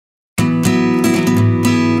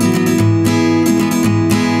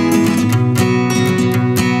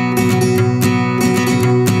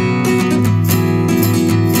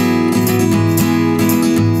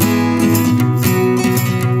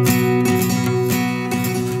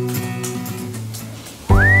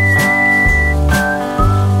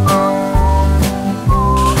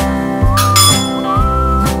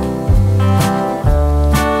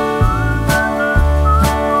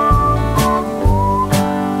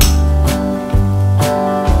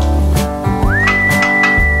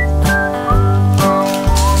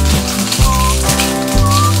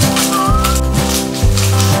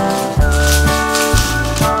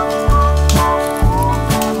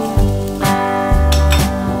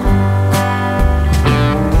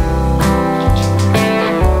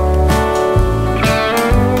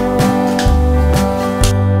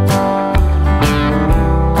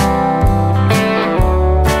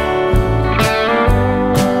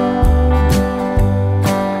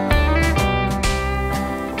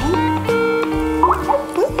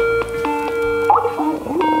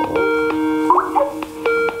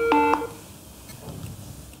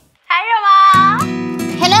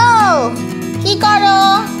কি করো?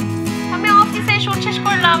 আমি অফিসে শুট শেষ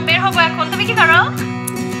করলাম, বের হবো এখন। তুমি কি করো?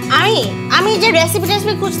 আমি যে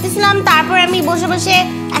রেসিপি খুঁজতেছিলাম, তারপর আমি বসে বসে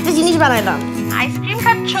একটা জিনিস বানাইলাম। আইসক্রিম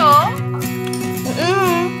খাচ্ছো?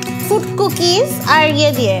 ফুড কুকিজ আর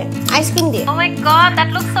দিয়ে আইসক্রিম দিয়ে। Oh my god, that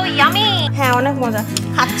looks so yummy. হ্যাঁ, অনেক মজা।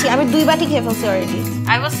 খাচ্ছি, আমি 2 বাটি খেয়ে ফেলছি already.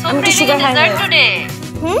 I was so craving a dessert today.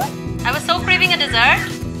 I was so craving a dessert.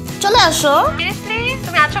 চলে আসো। Seriously?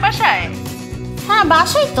 তুমি আছো বাসায়? হ্যাঁ,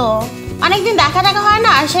 বাসায় তো। অনেকদিন দেখা হয়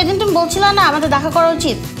না, আর সেদিন তুমি বলছিলে না আমাদের দেখা করা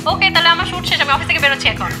উচিত। ওকে, তাহলে আমার শুট শেষ, আমি অফিস থেকে বের হচ্ছি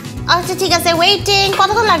এখন। আচ্ছা ঠিক আছে, ওয়েটিং।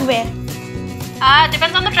 কতক্ষণ লাগবে?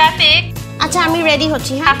 Depends on the traffic. আচ্ছা, আমি রেডি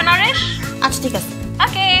হচ্ছি। Half an hour-ish? আচ্ছা ঠিক আছে।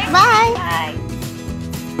 Okay. বাই। Bye.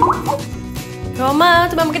 রমা,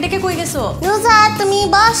 তুমি আমাকে ডেকে কই গেছো? নুজাত, তুমি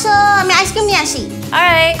বসো, আমি আইসক্রিম নিয়ে আসি।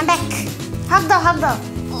 Alright. I'm back. হাত দাও।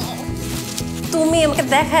 তুমি আমাকে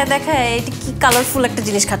দেখায় এটা কি কালারফুল একটা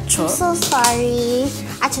জিনিস খাচ্ছো? So sorry.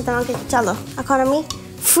 আচ্ছা, তোমাকে চলো এখন আমি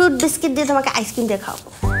ফ্রুট বিস্কিট দিয়ে তোমাকে আইসক্রিম দিয়ে খাওয়াবো।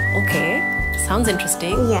 Okay, sounds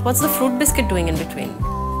interesting. Yeah. What's the fruit biscuit doing in between?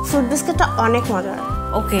 Fruit বিস্কিটটা অনেক মজার।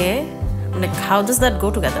 Okay, like how does that go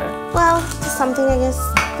together? Well, something I guess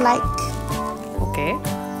like. Okay.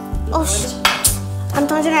 Oh, আমি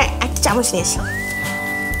তোমার জন্য একটা চামচ নিয়ে আসি।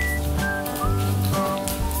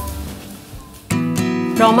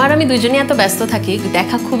 রমার আমি দুজনেই এত ব্যস্ত থাকি,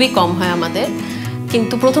 দেখা খুবই কম হয় আমাদের,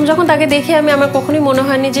 কিন্তু প্রথম যখন তাকে দেখে আমার কখনোই মনে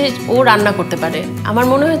হয়নি যে ও রান্না করতে পারে। আমার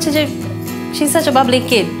মনে হচ্ছে যে she is such a Babli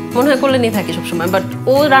kid, মনে হয় করলে নিয়ে থাকি সবসময়, বাট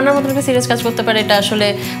ও রান্নার মতো একটা সিরিয়াস কাজ করতে পারে, এটা আসলে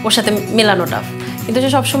ওর সাথে মেলানো টাফ। কিন্তু সে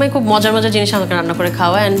সবসময় খুব মজার জিনিস আমাকে রান্না করে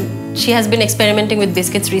খাওয়া, and she has been experimenting with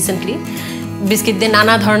biscuits recently. Biscuit দিয়ে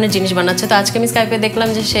নানা ধরনের জিনিস বানাচ্ছে। তো আজকে আমি স্কাইপে দেখলাম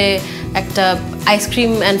যে সে একটা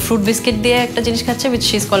আইসক্রিম অ্যান্ড ফ্রুট বিস্কিট দিয়ে একটা জিনিস খাচ্ছে, which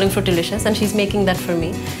she is calling frutilicious, and she's making that for me.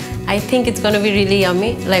 I think it's going to be really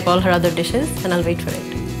yummy, like all her other dishes, and I'll wait for it.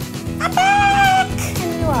 I'm back!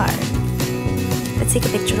 And you are. Let's take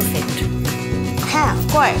a picture of it. Yeah, of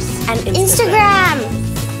course. And Instagram.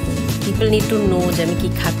 People need to know যে আমি কি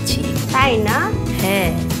খাচ্ছি। তাই না?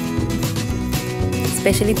 হ্যাঁ,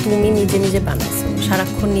 specially তুমি নিজে বানাইছো,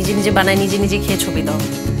 সারাক্ষণ নিজে বানাই, নিজে খেয়ে ছবি দাও।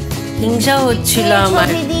 হিংসা হচ্ছিল আমার,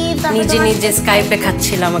 নিজে স্কাইপে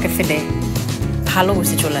খাচ্ছিল আমাকে ফেলে। ভালো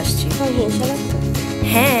করছি, চলে আসছি।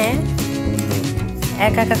 হ্যাঁ,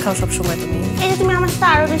 একা খাও সবসময় তুমি। এই যে তুমি আমার সাথে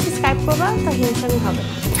আরো বেশি স্কাইপ করবা, তা হিংসা হবে।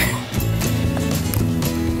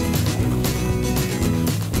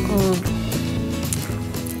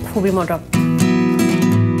 খুবই মজা।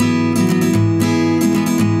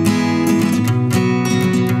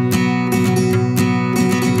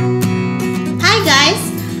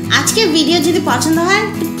 আজকের ভিডিও যদি পছন্দ হয়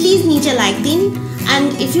তো প্লিজ নিচে লাইক দিন, and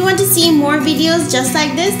if you want to see more videos just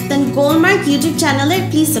like this, then GoldMark YouTube channel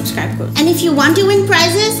please subscribe করুন। and if you want to win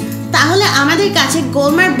prizes, তাহলে আমাদের কাছে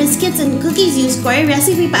GoldMark biscuits and cookies use করে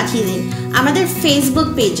recipe পাঠিয়ে দিন আমাদের Facebook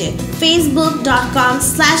পেজে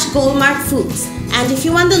facebook.com/goldmarkfoods, and if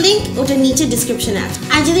you want the link, ওটা নিচে ডেসক্রিপশনে আছে।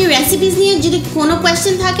 আর যদি রেসিপিস নিয়ে যদি কোনো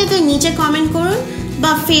কোয়েশ্চেন থাকে তো নিচে কমেন্ট করুন,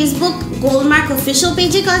 বা ফেসবুক GoldMark অফিশিয়াল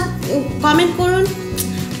পেজে কমেন্ট করুন।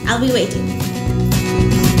 I'll be waiting.